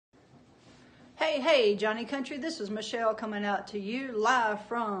Hey, Jonny Country, this is Michelle coming out to you live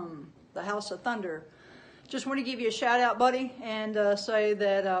from the House of Thunder. Just want to give you a shout out, buddy, and say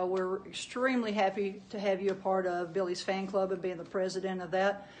that we're extremely happy to have you a part of Billy's fan club and being the president of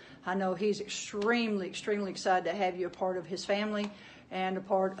that. I know he's extremely excited to have you a part of his family and a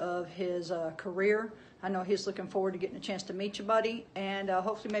part of his career. I know he's looking forward to getting a chance to meet you, buddy, and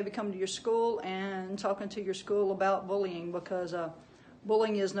hopefully maybe coming to your school and talking to your school about bullying, because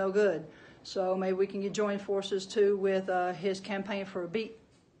bullying is no good. So maybe we can join forces too with his campaign for Beat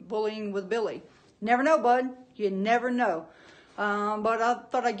Bullying with Billy. Never know, bud. You never know. But I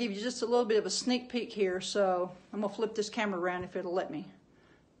thought I'd give you just a little bit of a sneak peek here. So I'm going to flip this camera around if it'll let me.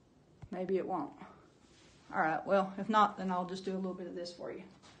 Maybe it won't. All right. Well, if not, then I'll just do a little bit of this for you.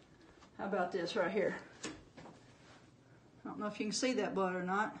 How about this right here? I don't know if you can see that, bud, or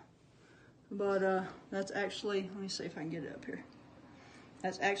not. But that's actually, let me see if I can get it up here.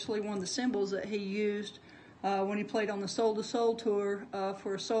 That's actually one of the symbols that he used when he played on the Soul to Soul tour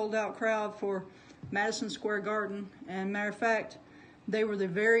for a sold-out crowd for Madison Square Garden. And matter of fact, they were the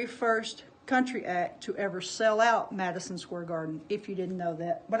very first country act to ever sell out Madison Square Garden, if you didn't know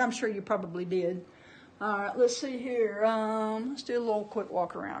that. But I'm sure you probably did. All right, let's see here. Let's do a little quick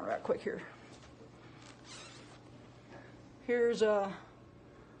walk around right quick here. Here's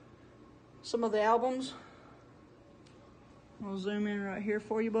some of the albums. I'll zoom in right here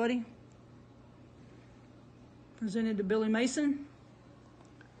for you, buddy. Presented to Billy Mason.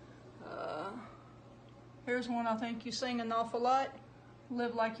 Here's one I think you sing an awful lot.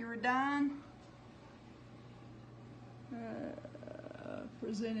 Live Like You Were Dying.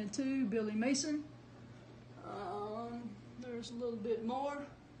 Presented to Billy Mason. There's a little bit more.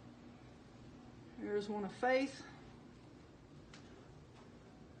 Here's one of Faith.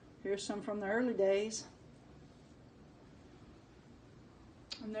 Here's some from the early days.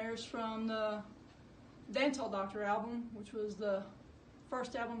 And there's from the Dancehall Doctor album, which was the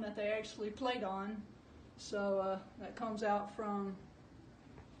first album that they actually played on. So that comes out from,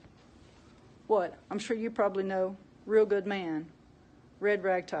 what? I'm sure you probably know, Real Good Man, Red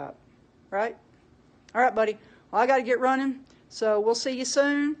Ragtop, right? All right, buddy. Well, I got to get running, so we'll see you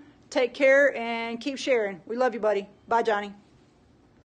soon. Take care and keep sharing. We love you, buddy. Bye, Johnny.